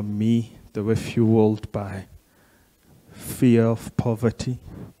 For me, they were fueled by fear of poverty.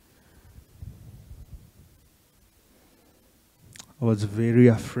 I was very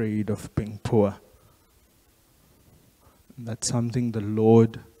afraid of being poor. That's something the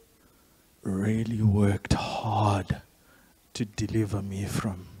Lord really worked hard to deliver me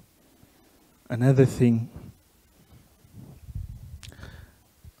from. Another thing,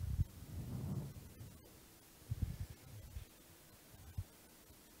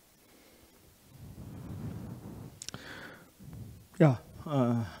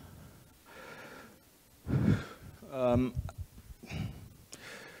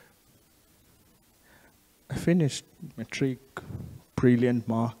 I finished matric, brilliant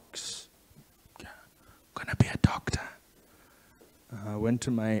marks, gonna be a doctor. I went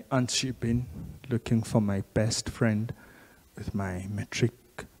to my aunt's shibin looking for my best friend with my matric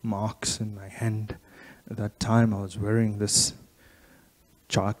marks in my hand. At that time I was wearing this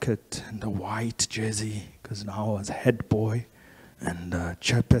jacket and a white jersey because now I was head boy and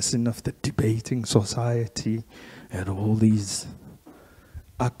chairperson of the debating society. I had all these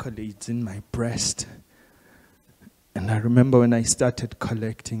accolades in my breast. And I remember when I started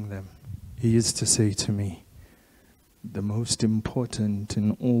collecting them, he used to say to me, the most important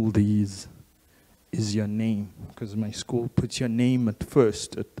in all these is your name, because my school puts your name at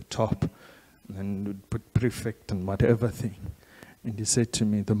first, at the top, and then would put prefect and whatever thing. And he said to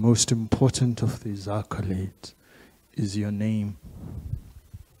me, the most important of these accolades is your name.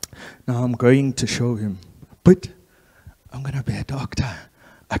 Now I'm going to show him, but I'm going to be a doctor.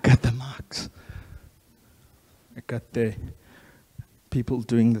 I got the marks. I got the people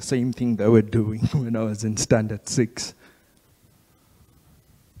doing the same thing they were doing when I was in standard 6.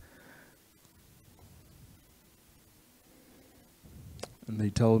 And they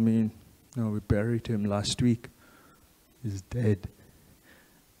told me, no, we buried him last week. He's dead.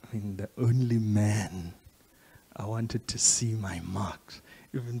 I mean, the only man I wanted to see my marks,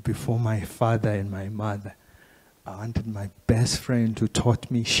 even before my father and my mother. I wanted my best friend who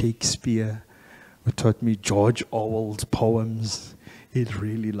taught me Shakespeare, who taught me George Orwell's poems. He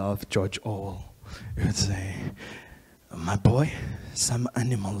really loved George Orwell. He would say, my boy, some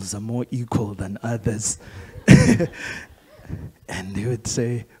animals are more equal than others. And he would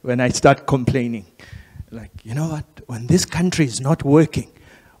say, when I start complaining, like, you know what, when this country is not working,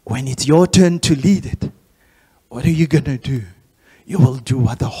 when it's your turn to lead it, what are you going to do? You will do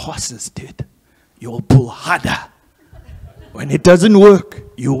what the horses did. You will pull harder. When it doesn't work,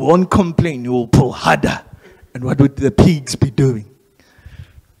 you won't complain, you will pull harder. And what would the pigs be doing?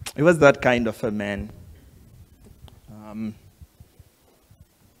 He was that kind of a man.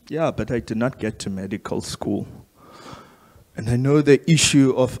 Yeah, but I did not get to medical school. And I know the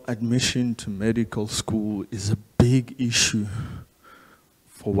issue of admission to medical school is a big issue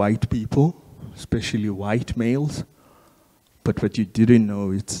for white people, especially white males. But what you didn't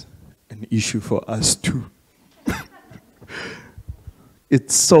know, it's an issue for us too.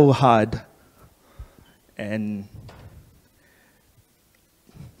 It's so hard. And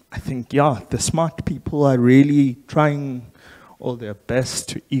I think, yeah, the smart people are really trying all their best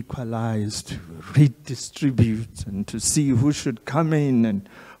to equalize, to redistribute, and to see who should come in and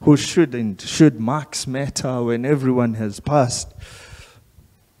who shouldn't. Should marks matter when everyone has passed?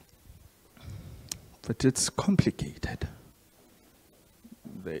 But it's complicated.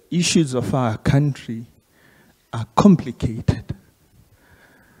 The issues of our country are complicated.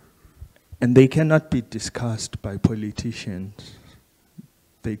 And they cannot be discussed by politicians.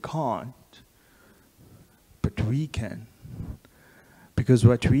 They can't. But we can. Because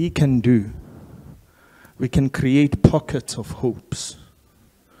what we can do, we can create pockets of hopes.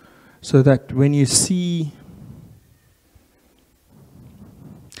 So that when you see,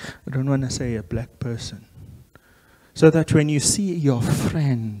 I don't want to say a black person, so that when you see your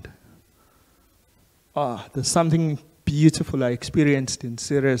friend, there's something beautiful I experienced in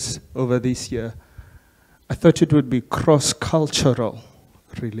Ceres over this year. I thought it would be cross-cultural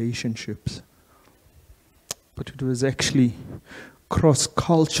relationships. But it was actually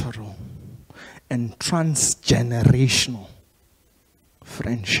cross-cultural and transgenerational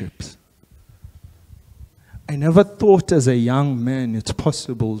friendships. I never thought as a young man it's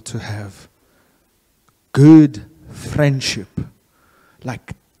possible to have good friendship,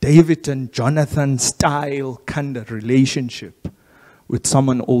 like David and Jonathan style kind of relationship with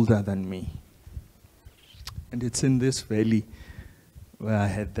someone older than me. And it's in this valley where I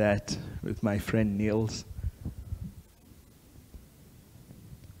had that with my friend Niels.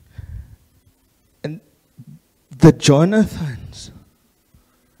 And the Jonathans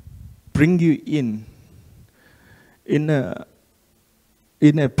bring you in a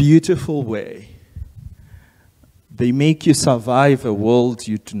beautiful way. They make you survive a world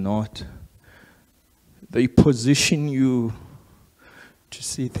you do not. They position you to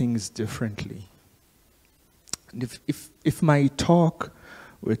see things differently. And if my talk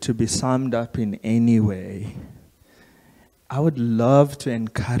were to be summed up in any way, I would love to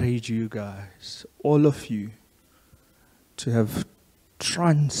encourage you guys, all of you, to have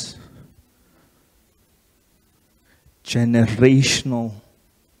trans-generational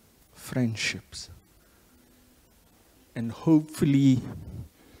friendships. And hopefully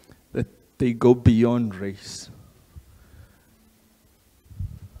that they go beyond race.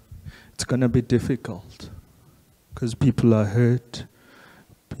 It's going to be difficult because people are hurt,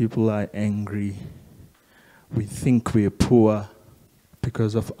 people are angry. We think we're poor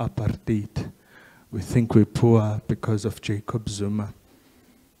because of apartheid. We think we're poor because of Jacob Zuma.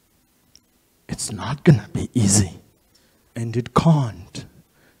 It's not going to be easy. And it can't.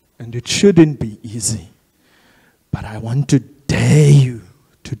 And it shouldn't be easy. But I want to dare you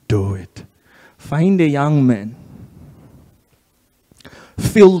to do it. Find a young man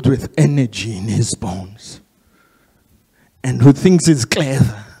filled with energy in his bones and who thinks he's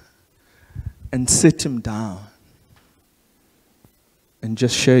clever, and sit him down and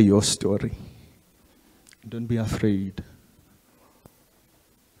just share your story. Don't be afraid.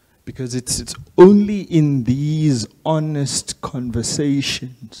 Because it's only in these honest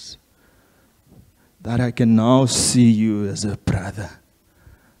conversations that I can now see you as a brother.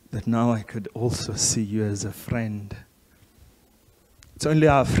 That now I could also see you as a friend. It's only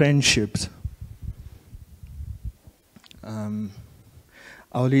our friendships. I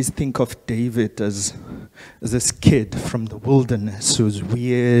always think of David as this kid from the wilderness who's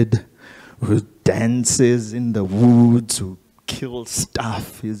weird, who dances in the woods, who kills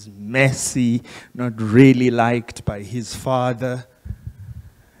stuff, is messy, not really liked by his father.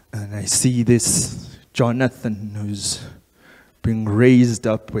 And I see this Jonathan who's being raised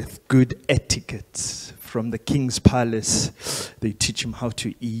up with good etiquette from the king's palace. They teach him how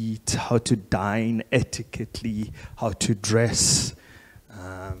to eat, how to dine etiquettely, how to dress,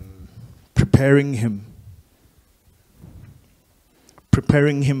 preparing him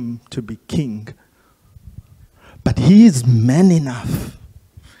to be king. But he is man enough.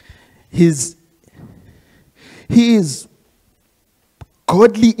 He is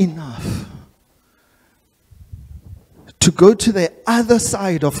godly enough to go to the other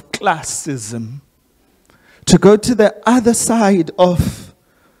side of classism, to go to the other side of,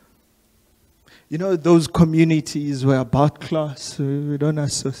 those communities where about class, we don't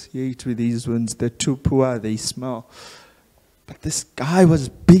associate with these ones. They're too poor, they smell. But this guy was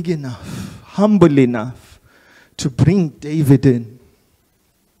big enough, humble enough to bring David in.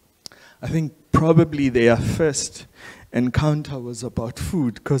 I think probably their first encounter was about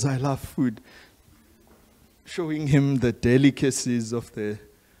food, because I love food. Showing him the delicacies of the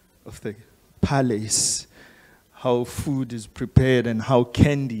palace, how food is prepared and how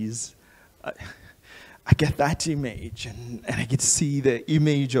candies. I get that image, and I get to see the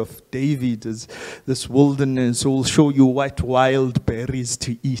image of David as this wilderness will show you what wild berries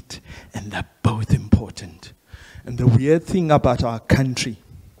to eat, and they're both important. And the weird thing about our country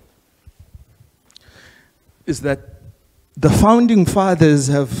is that the founding fathers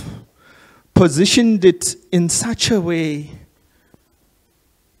have positioned it in such a way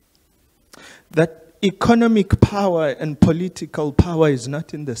that economic power and political power is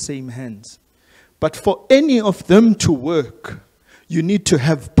not in the same hands. But for any of them to work, you need to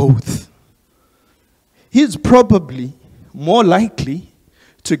have both. He's probably more likely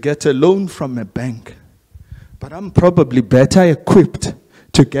to get a loan from a bank, but I'm probably better equipped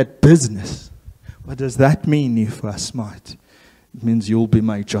to get business. What does that mean if we're smart? It means you'll be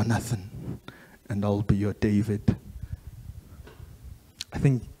my Jonathan and I'll be your David. I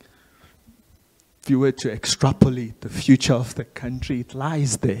think if you were to extrapolate the future of the country, it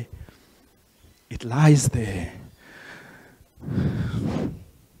lies there. It lies there.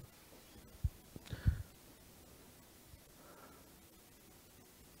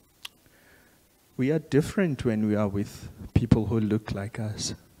 We are different when we are with people who look like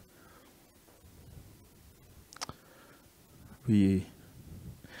us.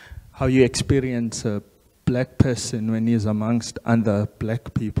 How you experience a black person when he's amongst other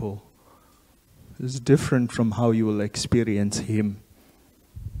black people is different from how you will experience him.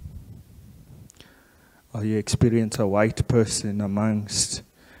 How you experience a white person amongst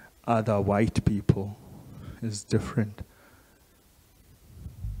other white people is different.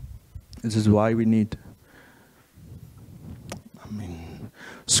 This is why we need,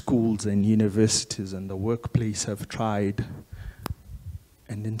 schools and universities and the workplace have tried.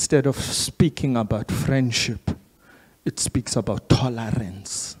 And instead of speaking about friendship, it speaks about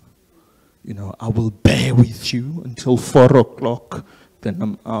tolerance. I will bear with you until 4 o'clock, then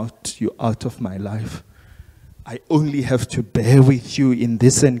I'm out, you're out of my life. I only have to bear with you in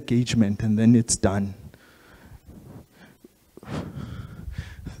this engagement, and then it's done.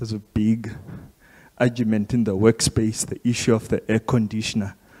 There's a big argument in the workspace, the issue of the air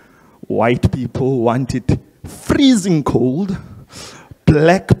conditioner. White people want it freezing cold.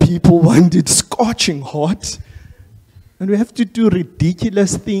 Black people want it scorching hot. And we have to do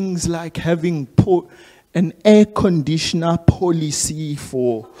ridiculous things like having an air conditioner policy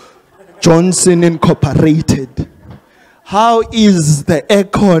for Johnson Incorporated. How is the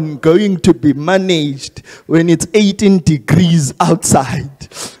aircon going to be managed when it's 18 degrees outside?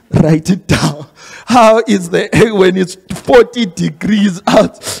 Write it down. How is the air when it's 40 degrees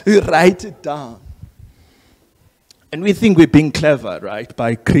out? Write it down. And we think we're being clever, right,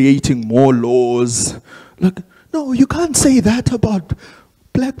 by creating more laws. Look, no, you can't say that about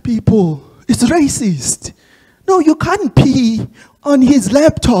black people. It's racist. No, you can't pee on his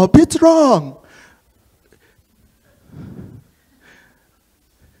laptop. It's wrong.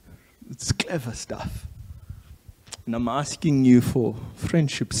 It's clever stuff. and I'm asking you for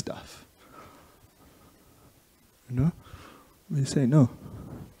friendship stuff. You know? We say, no,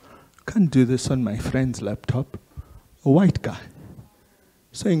 can't do this on my friend's laptop. A white guy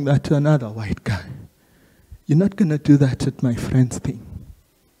saying that to another white guy. You're not going to do that at my friend's thing.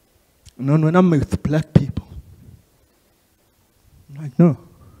 And when I'm with black people, I'm like, no,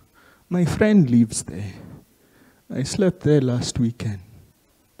 my friend lives there. I slept there last weekend.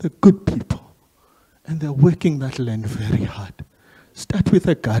 They're good people. And they're working that land very hard. Start with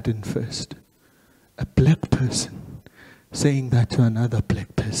a garden first. A black person saying that to another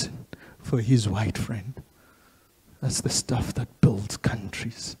black person for his white friend. That's the stuff that builds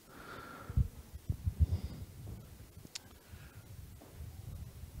countries.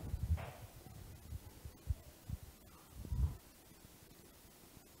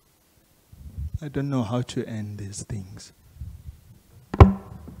 I don't know how to end these things.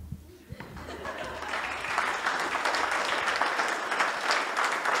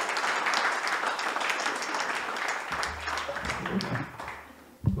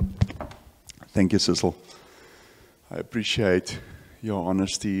 Thank you, Cecil. I appreciate your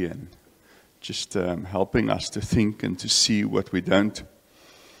honesty and just helping us to think and to see what we don't.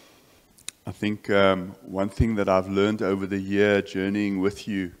 I think one thing that I've learned over the year journeying with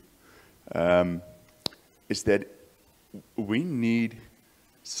you is that we need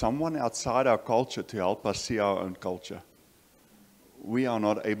someone outside our culture to help us see our own culture. We are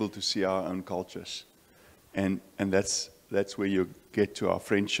not able to see our own cultures. And that's where you get to our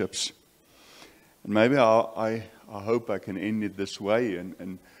friendships. And maybe I hope I can end it this way.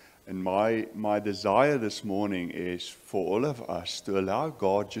 And my desire this morning is for all of us to allow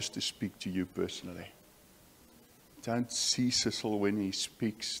God just to speak to you personally. Don't see Cecil when he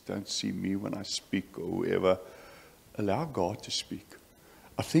speaks. Don't see me when I speak or whoever. Allow God to speak.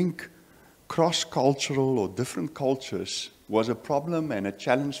 I think cross-cultural or different cultures was a problem and a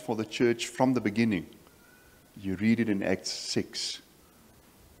challenge for the church from the beginning. You read it in Acts 6.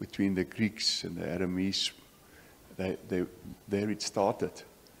 Between the Greeks and the Aramees, there it started.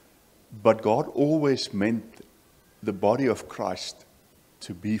 But God always meant the body of Christ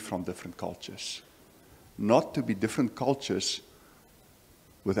to be from different cultures. Not to be different cultures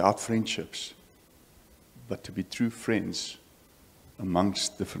without friendships, but to be true friends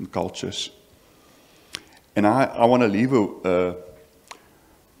amongst different cultures. And I want to leave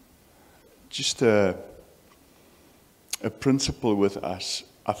just a principle with us.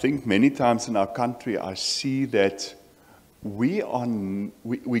 I think many times in our country, I see that we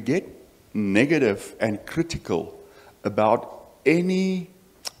get negative and critical about any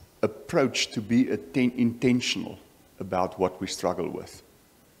approach to be intentional about what we struggle with.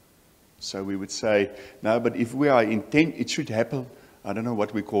 So we would say, no, but if we are it should happen, I don't know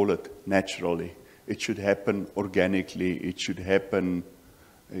what we call it, naturally. It should happen organically. It should happen,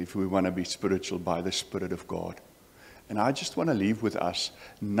 if we want to be spiritual, by the Spirit of God. And I just want to leave with us,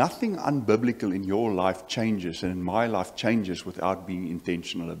 nothing unbiblical in your life changes and in my life changes without being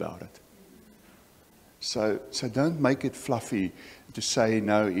intentional about it. So don't make it fluffy to say,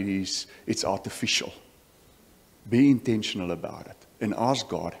 no, it's artificial. Be intentional about it and ask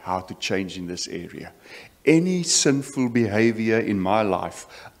God how to change in this area. Any sinful behavior in my life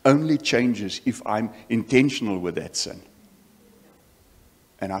only changes if I'm intentional with that sin.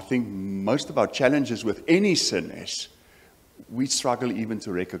 And I think most of our challenges with any sin is we struggle even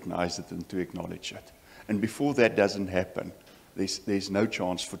to recognize it and to acknowledge it. And before that doesn't happen, there's no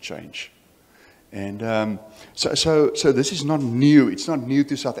chance for change. And so this is not new. It's not new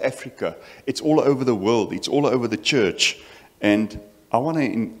to South Africa. It's all over the world. It's all over the church. And I want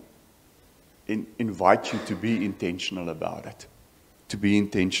to invite you to be intentional about it. To be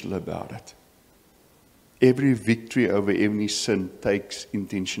intentional about it. Every victory over any sin takes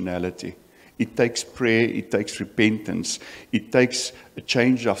intentionality. It takes prayer, it takes repentance, it takes a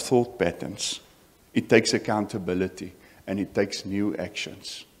change of thought patterns, it takes accountability, and it takes new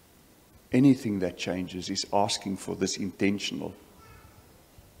actions. Anything that changes is asking for this intentional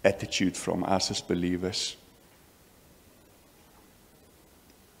attitude from us as believers.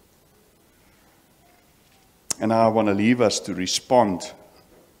 And I want to leave us to respond.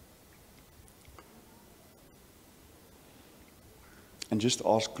 And just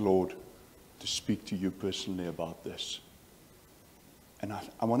ask Lord to speak to you personally about this. And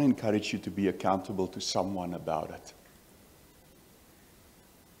I want to encourage you to be accountable to someone about it.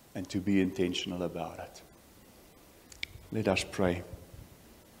 And to be intentional about it. Let us pray.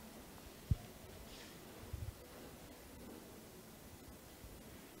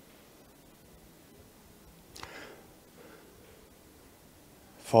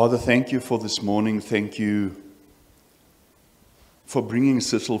 Father, thank you for this morning. Thank you for bringing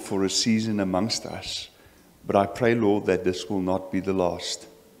Cecil for a season amongst us. But I pray, Lord, that this will not be the last.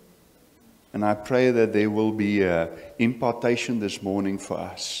 And I pray that there will be an impartation this morning for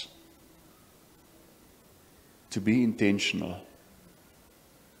us to be intentional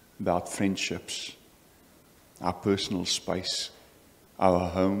about friendships, our personal space, our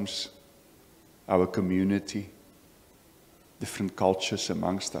homes, our community, different cultures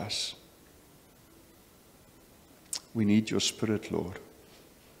amongst us. We need your Spirit, Lord.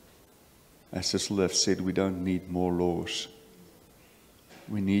 As Cecil have said, we don't need more laws.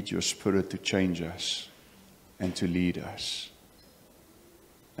 We need your Spirit to change us and to lead us.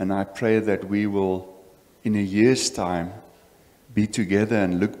 And I pray that we will, in a year's time, be together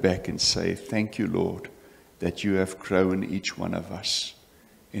and look back and say, thank you, Lord, that you have grown each one of us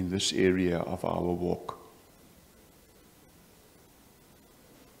in this area of our walk.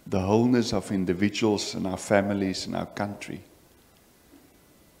 The wholeness of individuals and our families and our country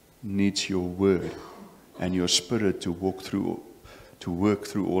needs your word and your Spirit to work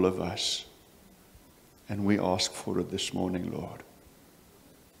through all of us. And we ask for it this morning, Lord.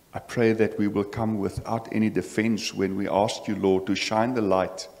 I pray that we will come without any defense when we ask you, Lord, to shine the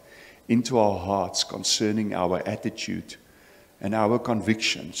light into our hearts concerning our attitude and our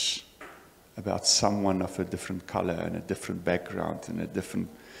convictions about someone of a different color and a different background and a different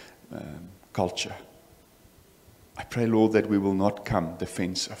culture. I pray, Lord, that we will not come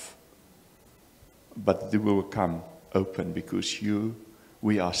defensive, but we will come open, because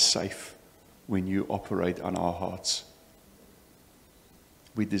we are safe when you operate on our hearts.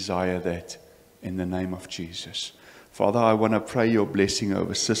 We desire that in the name of Jesus. Father, I want to pray your blessing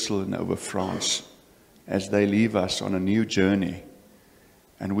over Cecil and over France as they leave us on a new journey.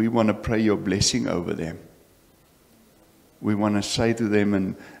 And we want to pray your blessing over them. We want to say to them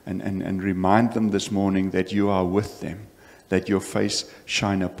and remind them this morning that you are with them, that your face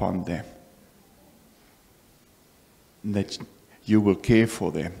shine upon them, and that you will care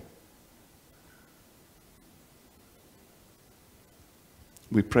for them.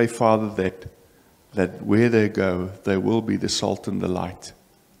 We pray, Father, that where they go, they will be the salt and the light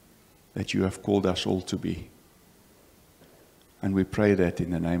that you have called us all to be. And we pray that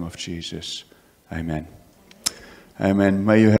in the name of Jesus. Amen. Amen. May you have